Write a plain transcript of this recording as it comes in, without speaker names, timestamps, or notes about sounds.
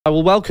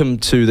Well, welcome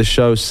to the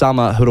show,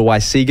 Samah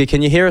Huriwai-Seger.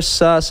 Can you hear us,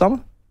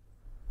 Samah?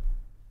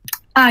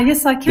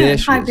 Yes, I can.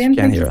 Hi, Ben.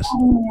 Can hear us.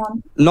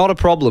 Not a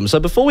problem.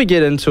 So before we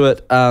get into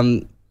it,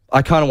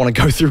 I kind of want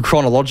to go through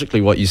chronologically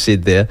what you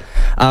said there.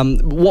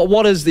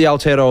 What is the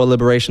Aotearoa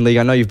Liberation League?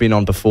 I know you've been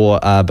on before,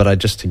 but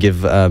just to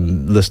give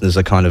listeners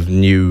a kind of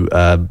new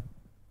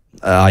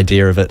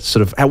idea of it,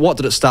 sort of what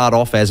did it start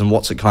off as and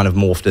what's it kind of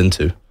morphed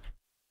into?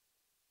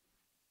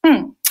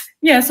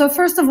 Yeah, so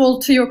first of all,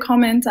 to your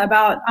comment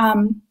about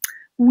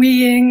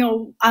weeing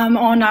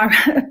on our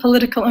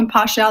political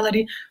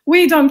impartiality,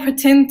 we don't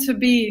pretend to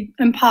be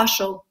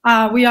impartial.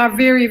 We are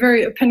very,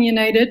 very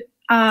opinionated.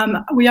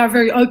 We are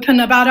very open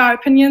about our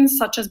opinions,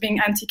 such as being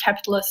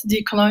anti-capitalist,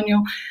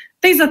 decolonial.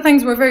 These are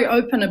things we're very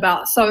open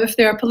about. So if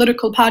there are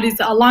political parties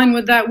that align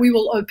with that, we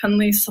will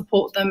openly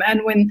support them.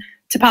 And when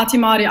Te Pāti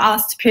Māori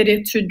asked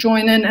Pere to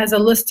join in as a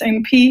list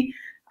MP,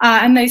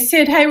 and they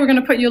said, hey, we're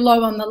going to put you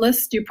low on the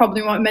list, you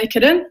probably won't make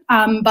it in,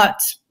 but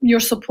your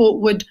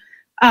support would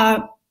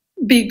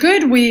be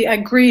good, we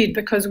agreed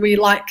because we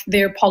like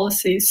their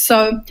policies.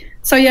 So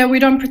yeah, we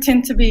don't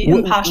pretend to be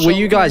impartial. Were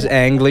you guys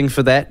angling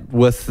for that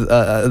with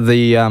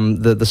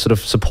the sort of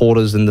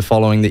supporters and the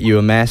following that you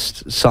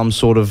amassed, some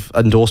sort of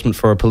endorsement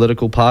for a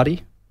political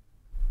party?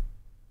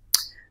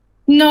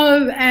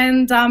 No,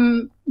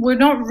 and we're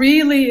not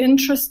really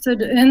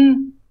interested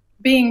in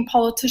being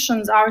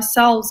politicians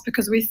ourselves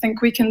because we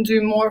think we can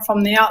do more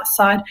from the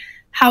outside.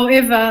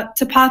 However,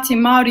 Te Pāti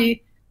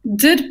Māori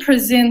did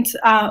present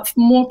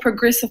more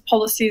progressive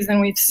policies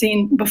than we've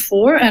seen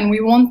before, and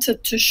we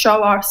wanted to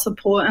show our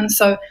support. And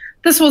so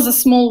this was a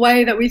small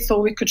way that we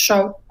thought we could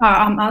show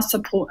our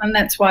support, and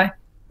that's why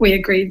we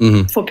agreed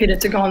for Peter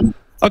to go on.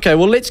 Okay,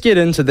 well, let's get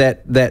into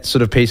that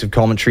sort of piece of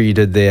commentary you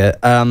did there,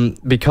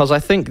 because I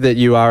think that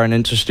you are an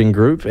interesting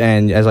group,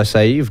 and as I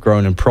say, you've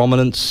grown in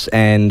prominence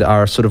and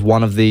are sort of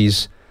one of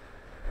these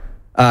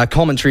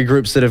commentary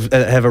groups that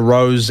have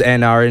arose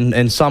and are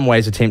in some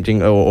ways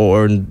attempting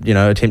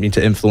attempting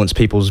to influence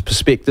people's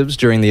perspectives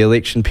during the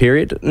election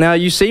period. Now,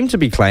 you seem to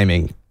be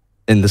claiming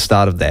in the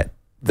start of that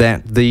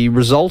the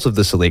result of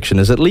this election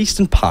is at least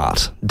in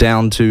part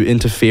down to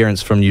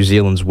interference from New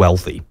Zealand's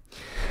wealthy.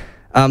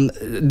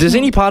 Does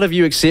any part of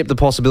you accept the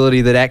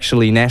possibility that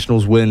actually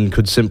Nationals' win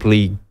could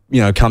simply,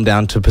 come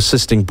down to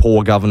persisting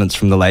poor governance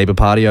from the Labour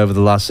Party over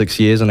the last 6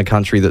 years in a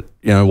country that,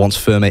 wants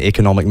firmer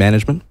economic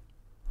management?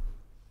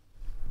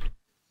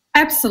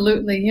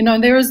 Absolutely.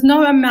 there is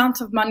no amount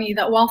of money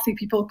that wealthy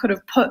people could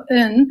have put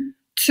in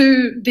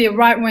to their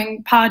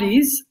right-wing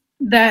parties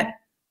that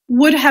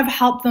would have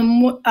helped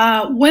them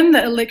win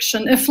the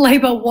election if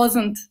Labour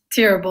wasn't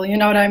terrible, you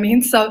know what I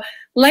mean? So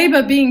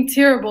Labour being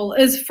terrible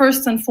is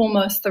first and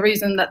foremost the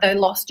reason that they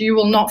lost. You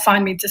will not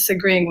find me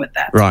disagreeing with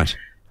that. Right.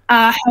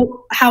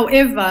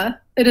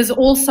 However, it is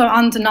also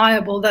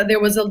undeniable that there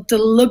was a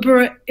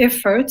deliberate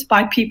effort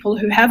by people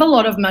who have a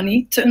lot of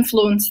money to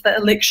influence the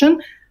election.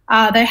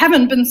 They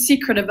haven't been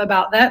secretive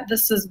about that.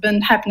 This has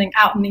been happening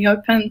out in the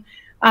open.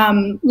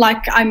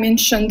 Like I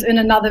mentioned in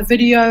another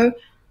video,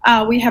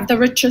 we have the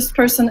richest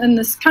person in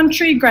this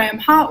country, Graham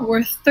Hart,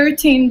 worth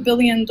 $13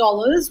 billion,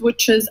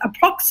 which is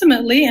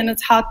approximately, and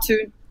it's hard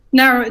to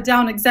narrow it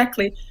down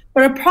exactly,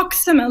 but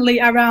approximately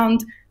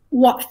around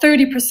what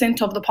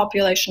 30% of the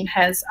population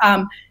has.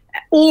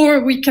 Or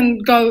we can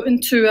go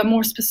into a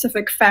more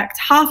specific fact.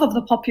 Half of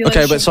the population...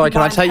 Okay, but sorry,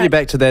 can I take you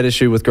back to that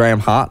issue with Graham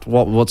Hart?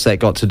 What's that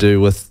got to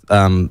do with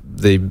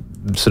the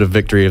sort of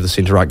victory of the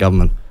centre-right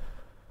government?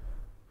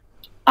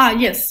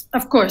 Yes,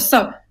 of course.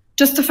 So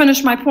just to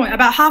finish my point,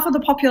 about half of the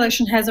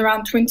population has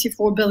around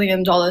 $24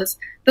 billion.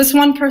 This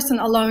one person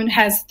alone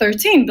has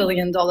 $13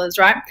 billion,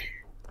 right?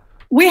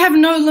 We have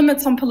no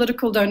limits on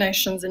political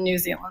donations in New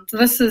Zealand.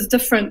 This is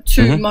different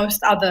to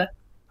most other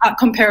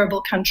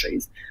comparable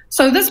countries.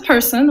 So this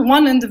person,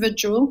 one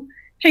individual,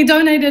 he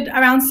donated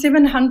around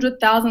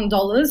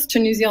 $700,000 to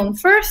New Zealand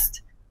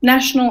First,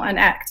 National and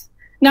ACT.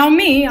 Now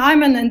me,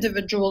 I'm an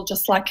individual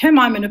just like him.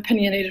 I'm an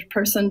opinionated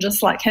person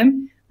just like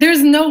him.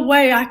 There's no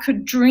way I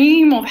could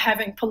dream of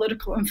having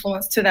political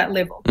influence to that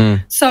level.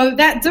 So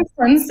that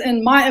difference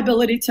in my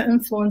ability to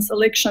influence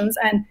elections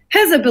and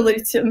his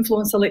ability to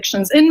influence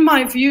elections, in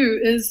my view,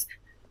 is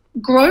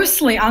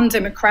grossly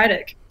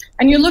undemocratic.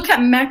 And you look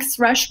at Max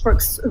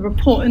Rashbrook's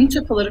report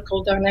into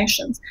political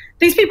donations.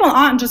 These people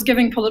aren't just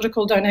giving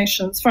political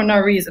donations for no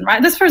reason,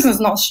 right? This person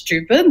is not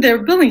stupid. They're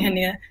a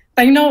billionaire.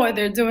 They know what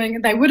they're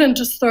doing. They wouldn't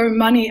just throw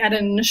money at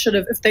an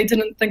initiative if they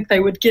didn't think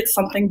they would get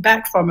something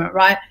back from it,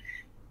 right?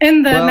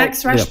 In the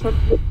Max Rashbrook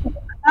report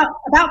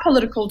about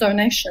political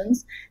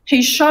donations,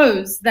 he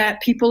shows that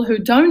people who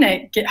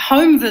donate get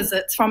home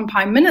visits from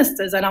prime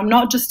ministers. And I'm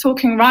not just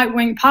talking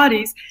right-wing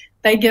parties.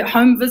 They get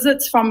home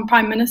visits from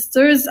prime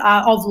ministers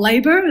of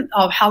Labour,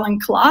 of Helen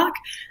Clark.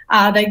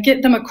 They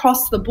get them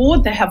across the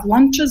board. They have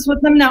lunches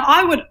with them. Now,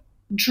 I would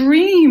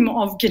dream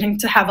of getting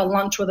to have a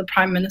lunch with a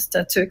prime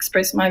minister to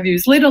express my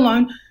views, let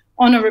alone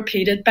on a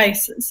repeated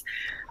basis.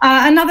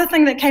 Another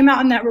thing that came out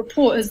in that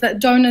report is that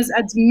donors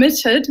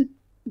admitted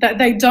that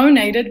they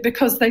donated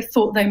because they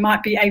thought they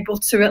might be able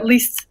to at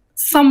least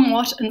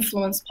somewhat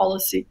influence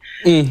policy.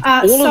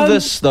 All of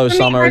this, though,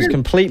 Samah, is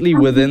completely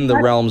within the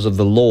realms of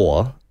the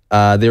law.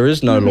 There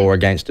is no law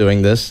against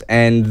doing this,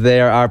 and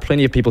there are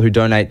plenty of people who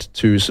donate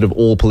to sort of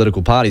all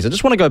political parties. I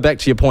just want to go back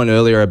to your point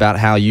earlier about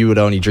how you would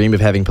only dream of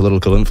having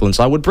political influence.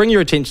 I would bring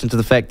your attention to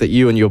the fact that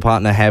you and your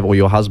partner have, or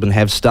your husband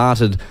have,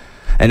 started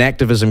an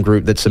activism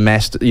group that's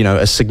amassed,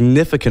 a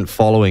significant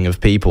following of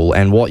people,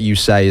 and what you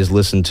say is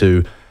listened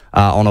to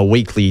on a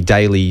weekly,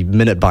 daily,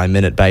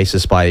 minute-by-minute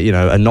basis by,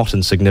 a not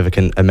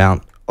insignificant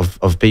amount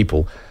of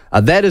people.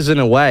 That is, in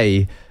a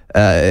way,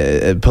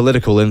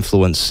 political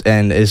influence,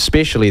 and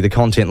especially the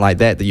content like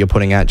that you're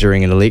putting out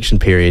during an election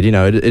period.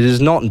 It is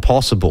not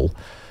impossible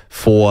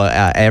for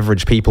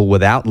average people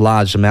without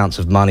large amounts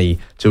of money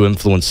to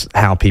influence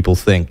how people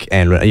think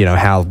and,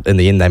 how in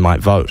the end they might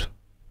vote.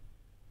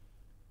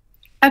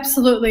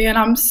 Absolutely, and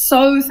I'm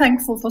so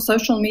thankful for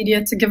social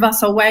media to give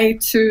us a way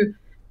to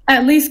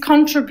at least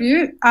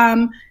contribute,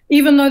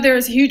 even though there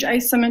is huge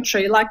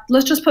asymmetry. Like,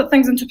 let's just put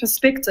things into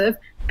perspective.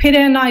 Pere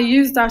and I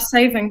used our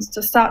savings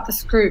to start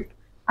this group.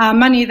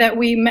 Money that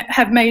we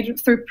have made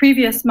through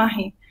previous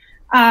mahi.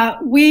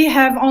 We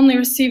have only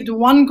received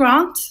one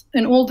grant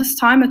in all this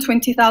time, a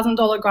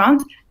 $20,000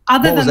 grant.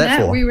 Other than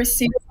that, we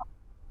received...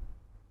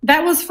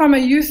 That was from a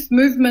youth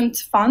movement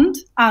fund.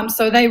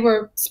 So they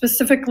were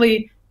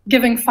specifically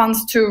giving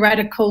funds to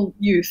radical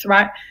youth,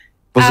 right?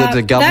 Was it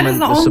a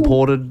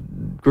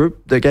government-supported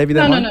group that gave you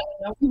that money?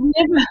 No. We've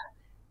never...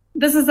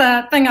 This is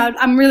a thing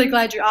I'm really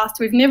glad you asked.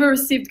 We've never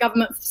received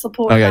government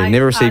support. Okay,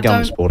 never received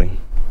government supporting.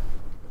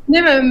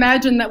 Never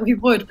imagined that we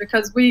would,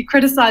 because we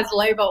criticize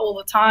Labour all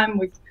the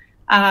time.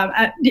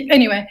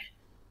 Anyway,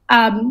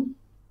 I'm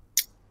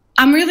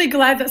really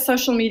glad that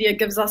social media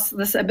gives us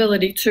this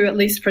ability to at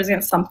least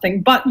present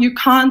something, but you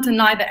can't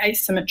deny the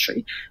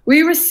asymmetry.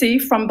 We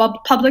receive from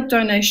public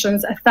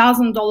donations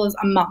 $1,000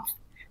 a month.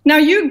 Now,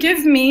 you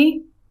give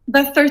me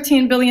the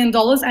 $13 billion,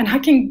 and I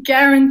can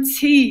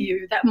guarantee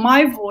you that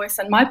my voice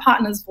and my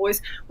partner's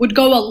voice would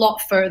go a lot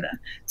further.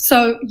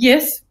 So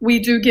yes, we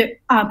do get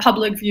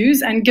public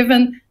views, and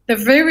given the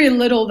very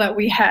little that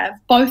we have,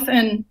 both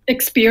in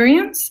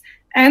experience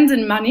and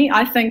in money,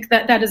 I think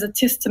that that is a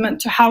testament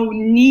to how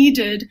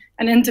needed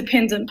an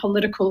independent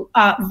political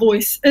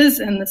voice is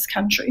in this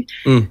country.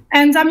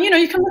 And,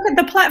 you can look at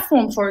the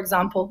platform, for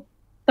example.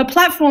 The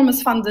platform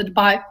is funded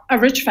by a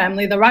rich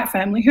family, the Wright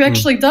family, who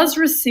actually does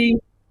receive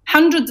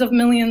hundreds of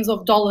millions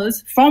of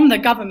dollars from the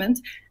government,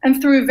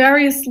 and through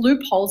various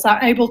loopholes are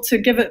able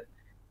to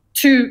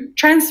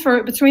transfer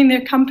it between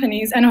their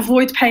companies and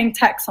avoid paying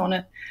tax on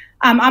it.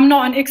 I'm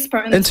not an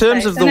expert in this space. In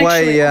terms of the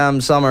way,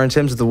 Samah, in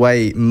terms of the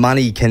way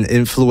money can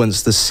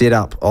influence the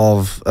setup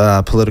of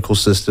political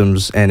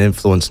systems and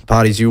influence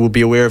parties, you will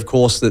be aware, of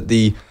course, that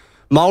the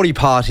Māori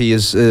Party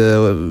is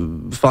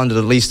funded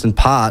at least in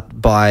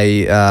part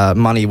by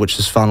money which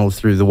is funneled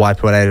through the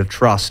Aotearoa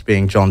Trust,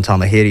 being John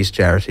Tamahiri's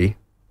charity,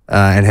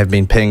 and have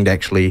been pinged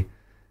actually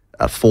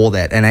for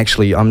that. And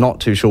actually, I'm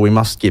not too sure, we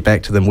must get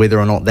back to them, whether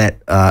or not that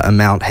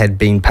amount had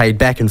been paid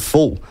back in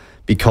full,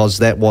 because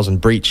that was in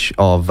breach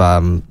of...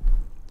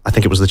 I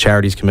think it was the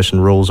Charities Commission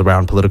rules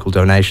around political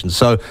donations.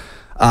 So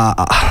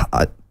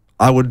I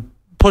would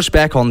push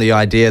back on the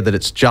idea that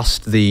it's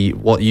just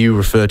what you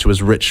refer to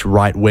as rich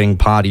right-wing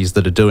parties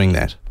that are doing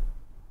that.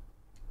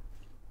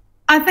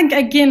 I think,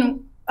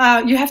 again,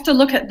 you have to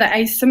look at the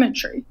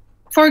asymmetry.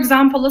 For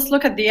example, let's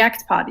look at the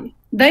ACT Party.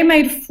 They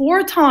made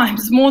 4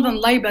 times more than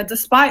Labour,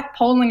 despite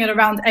polling at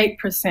around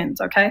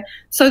 8%, okay?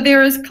 So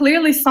there is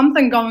clearly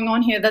something going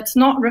on here that's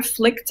not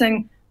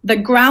reflecting the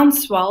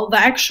groundswell, the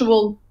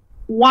actual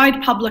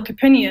wide public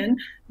opinion,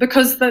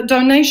 because the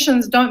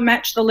donations don't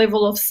match the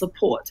level of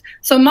support.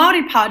 So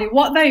Māori Party,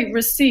 what they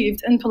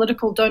received in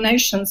political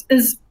donations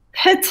is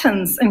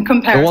pittance in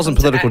comparison. It wasn't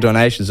political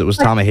donations, it was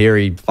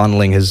Tamahiri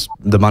funneling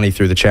the money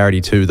through the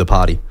charity to the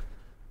party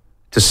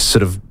to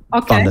sort of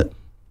fund it.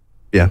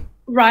 Yeah.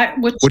 Right.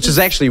 Which is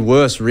actually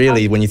worse,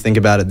 really, when you think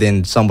about it,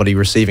 than somebody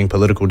receiving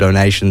political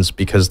donations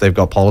because they've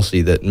got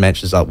policy that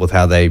matches up with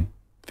how they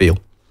feel.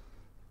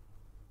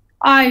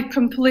 I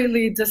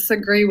completely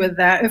disagree with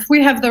that. If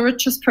we have the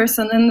richest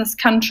person in this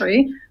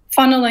country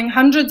funneling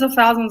hundreds of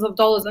thousands of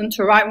dollars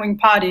into right-wing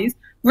parties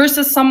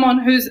versus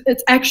someone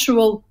it's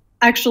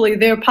actually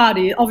their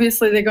party,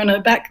 obviously they're going to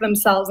back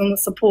themselves in the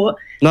support.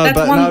 But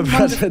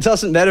it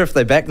doesn't matter if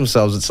they back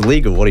themselves. It's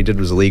illegal. What he did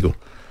was illegal.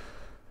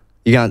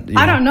 You can't.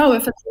 I don't know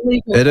if it's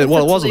illegal. It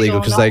was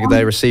illegal because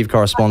they received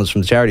correspondence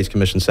from the Charities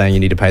Commission saying you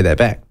need to pay that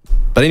back.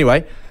 But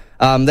anyway,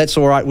 that's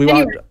all right.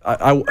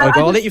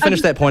 I'll let you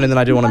finish that point, and then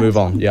I do want to move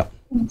on. Yeah.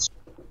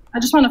 I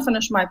just want to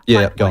finish my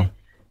point. Go on.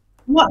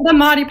 What the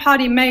Māori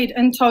Party made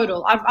in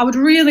total, I would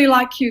really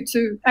like you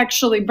to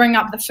actually bring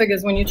up the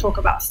figures when you talk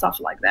about stuff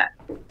like that.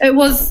 It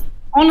was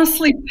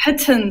honestly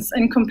pittance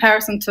in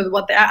comparison to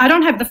what I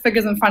don't have the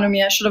figures in front of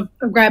me. I should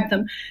have grabbed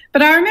them.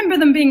 But I remember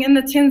them being in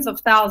the tens of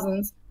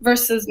thousands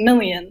versus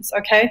millions,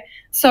 okay?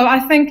 So I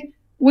think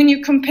when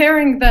you're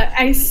comparing the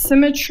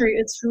asymmetry,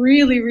 it's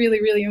really,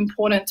 really, really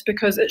important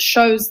because it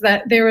shows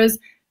that there is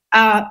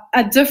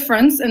a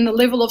difference in the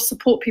level of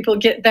support people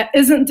get that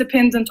isn't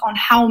dependent on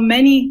how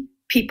many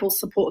people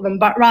support them,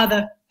 but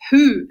rather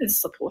who is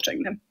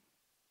supporting them.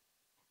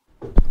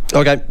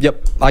 Okay,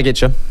 yep, I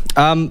get you.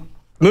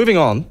 Moving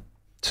on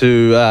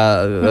to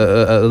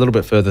a little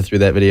bit further through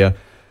that video.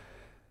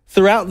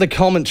 Throughout the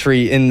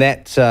commentary in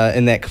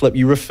that clip,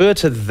 you refer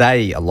to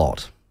they a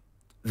lot.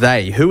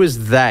 They. Who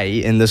is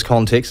they in this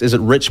context? Is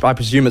it rich? I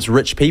presume it's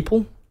rich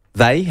people.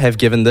 They have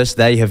given this.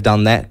 They have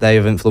done that. They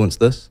have influenced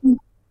this.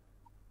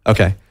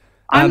 Okay.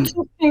 I'm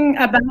talking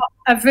about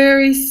a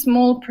very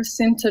small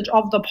percentage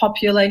of the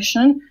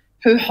population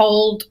who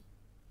hold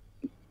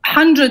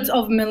hundreds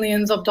of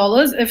millions of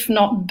dollars, if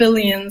not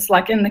billions,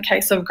 like in the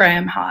case of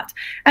Graham Hart.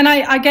 And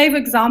I gave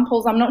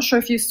examples. I'm not sure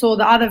if you saw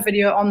the other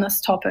video on this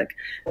topic,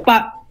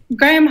 but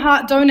Graham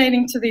Hart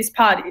donating to these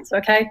parties,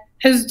 okay?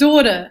 His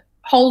daughter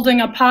holding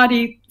a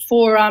party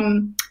for,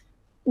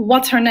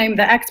 what's her name,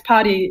 the ACT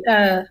Party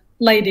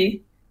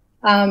lady,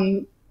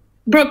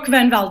 Brooke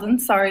Van Velden,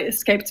 sorry,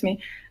 escaped me,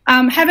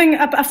 having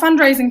a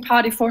fundraising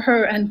party for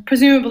her and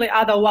presumably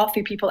other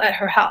wealthy people at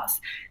her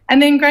house.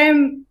 And then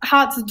Graham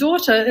Hart's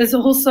daughter is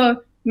also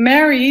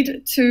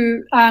married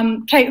to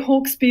Kate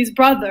Hawkesby's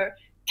brother.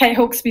 Kate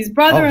Hawkesby's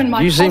brother and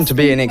Mike. You seem to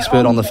be an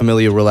expert on the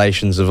familial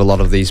relations of a lot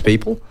of these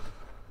people.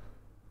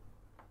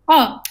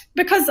 Oh,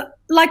 because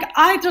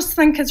I just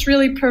think it's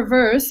really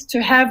perverse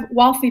to have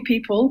wealthy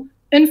people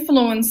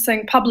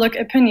influencing public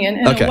opinion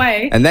in a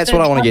way. And that's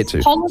what I want to get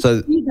to.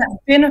 So that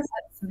benefits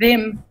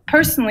them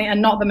personally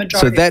and not the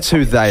majority. So that's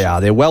who they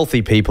are. They're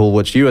wealthy people,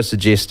 which you are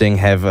suggesting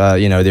have,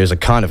 there's a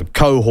kind of a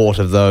cohort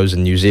of those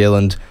in New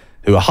Zealand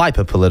who are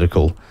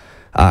hyper-political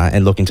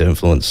and looking to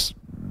influence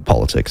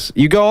politics.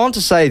 You go on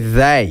to say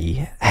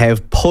they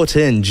have put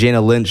in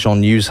Jenna Lynch on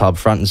News Hub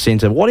front and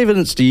centre. What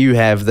evidence do you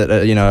have that,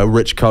 a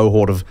rich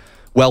cohort of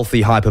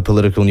wealthy,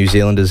 hyper-political New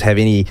Zealanders have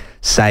any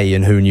say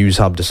in who News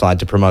Hub decide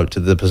to promote to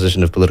the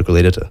position of political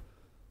editor?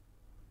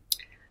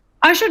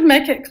 I should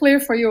make it clear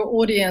for your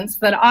audience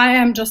that I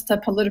am just a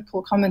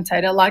political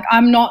commentator.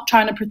 I'm not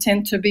trying to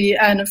pretend to be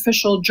an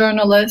official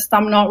journalist.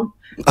 I'm not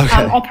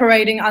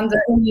operating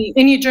under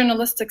any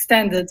journalistic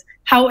standards.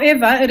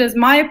 However, it is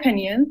my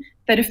opinion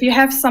that if you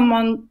have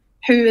someone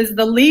who is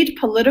the lead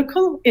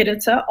political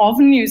editor of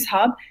News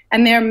Hub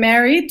and they're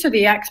married to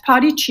the ACT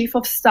Party Chief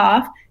of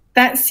Staff,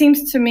 that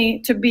seems to me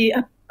to be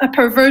a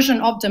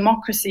perversion of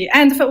democracy.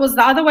 And if it was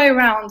the other way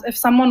around, if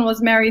someone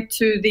was married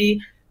to the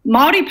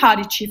Māori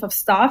Party Chief of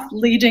Staff,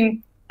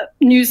 leading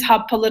News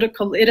Hub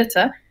political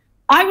editor,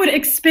 I would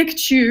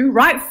expect you,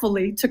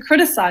 rightfully, to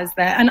criticise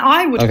that, and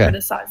I would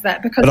criticise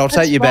that. But I'll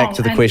take you back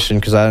to the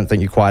question because I don't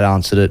think you quite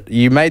answered it.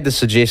 You made the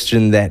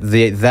suggestion that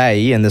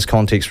they, in this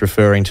context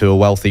referring to a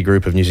wealthy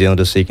group of New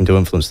Zealanders seeking to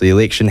influence the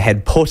election,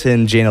 had put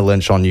in Jenna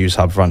Lynch on News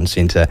Hub front and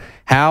centre.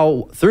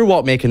 Through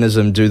what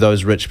mechanism do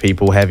those rich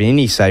people have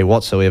any say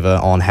whatsoever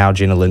on how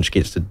Jenna Lynch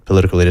gets to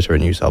political editor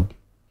at News Hub?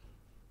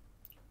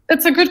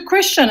 It's a good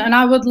question, and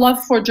I would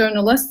love for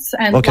journalists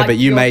and but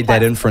you made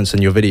that inference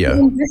in your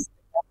video.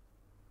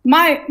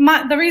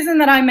 The reason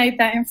that I made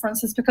that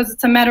inference is because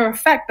it's a matter of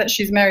fact that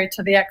she's married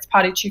to the ACT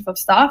Party Chief of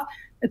Staff.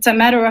 It's a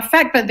matter of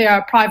fact that they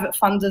are private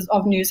funders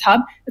of News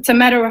Hub. It's a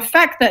matter of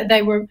fact that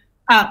they were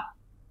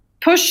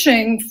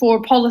pushing for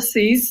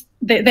policies,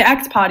 the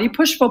ACT Party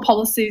pushed for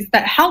policies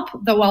that help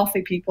the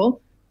wealthy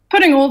people.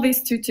 Putting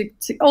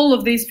all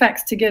of these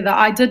facts together,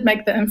 I did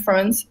make the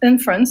inference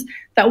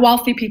that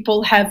wealthy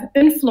people have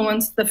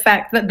influenced the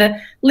fact that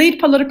the lead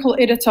political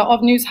editor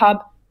of News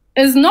Hub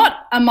is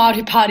not a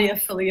Māori Party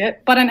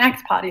affiliate, but an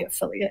ACT Party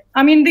affiliate.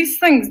 I mean, these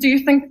things,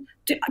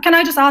 can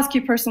I just ask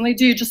you personally,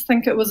 do you just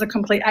think it was a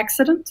complete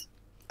accident?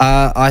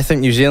 I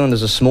think New Zealand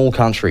is a small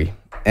country,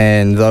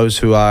 and those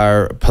who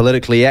are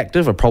politically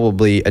active are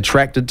probably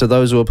attracted to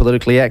those who are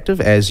politically active,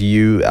 as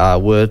you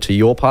were to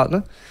your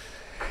partner.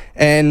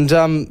 And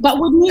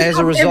as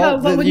a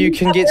result, you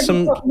can get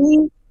some.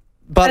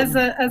 But as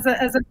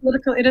a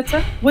political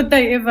editor, would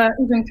they ever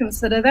even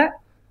consider that?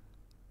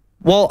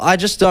 Well, I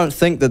just don't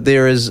think that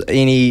there is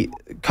any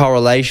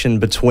correlation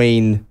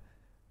between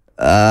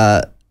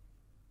Jenna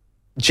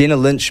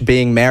Lynch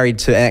being married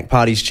to ACT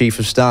Party's Chief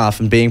of Staff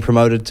and being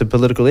promoted to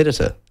political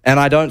editor. And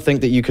I don't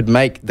think that you could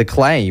make the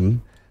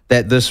claim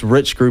that this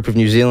rich group of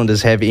New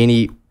Zealanders have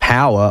any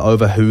power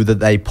over who that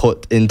they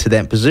put into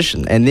that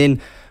position. And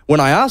then when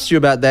I asked you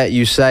about that,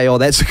 you say, oh,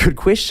 that's a good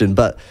question.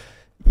 But,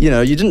 you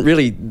didn't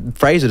really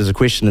phrase it as a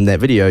question in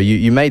that video.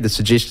 You made the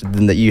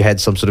suggestion that you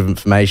had some sort of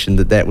information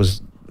that was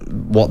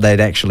what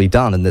they'd actually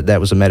done and that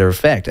was a matter of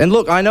fact. And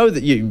look, I know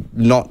that you're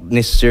not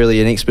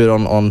necessarily an expert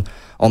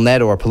on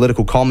that or a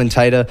political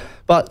commentator,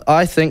 but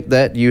I think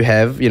that you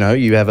have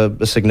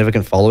a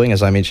significant following,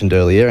 as I mentioned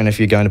earlier, and if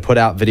you're going to put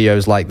out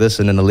videos like this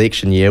in an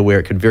election year where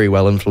it could very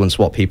well influence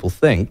what people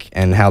think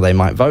and how they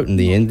might vote in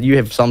the end, you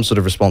have some sort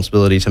of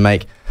responsibility to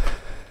make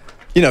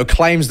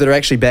claims that are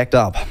actually backed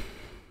up.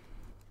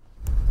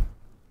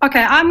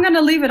 Okay, I'm going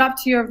to leave it up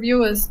to your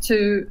viewers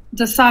to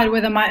decide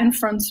whether my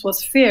inference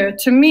was fair.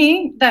 To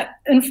me, that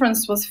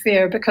inference was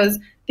fair because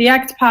the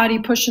ACT Party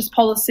pushes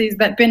policies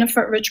that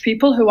benefit rich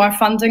people who are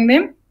funding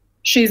them.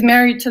 She's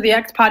married to the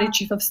ex-party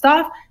chief of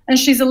staff, and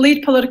she's a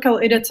lead political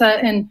editor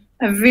in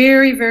a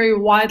very, very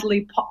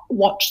widely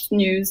watched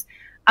news.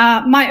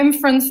 My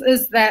inference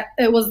is that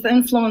it was the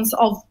influence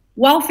of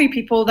wealthy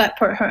people that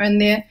put her in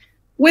there.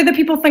 Whether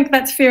people think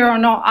that's fair or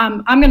not,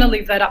 I'm going to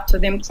leave that up to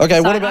them to Okay,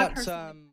 decide. what about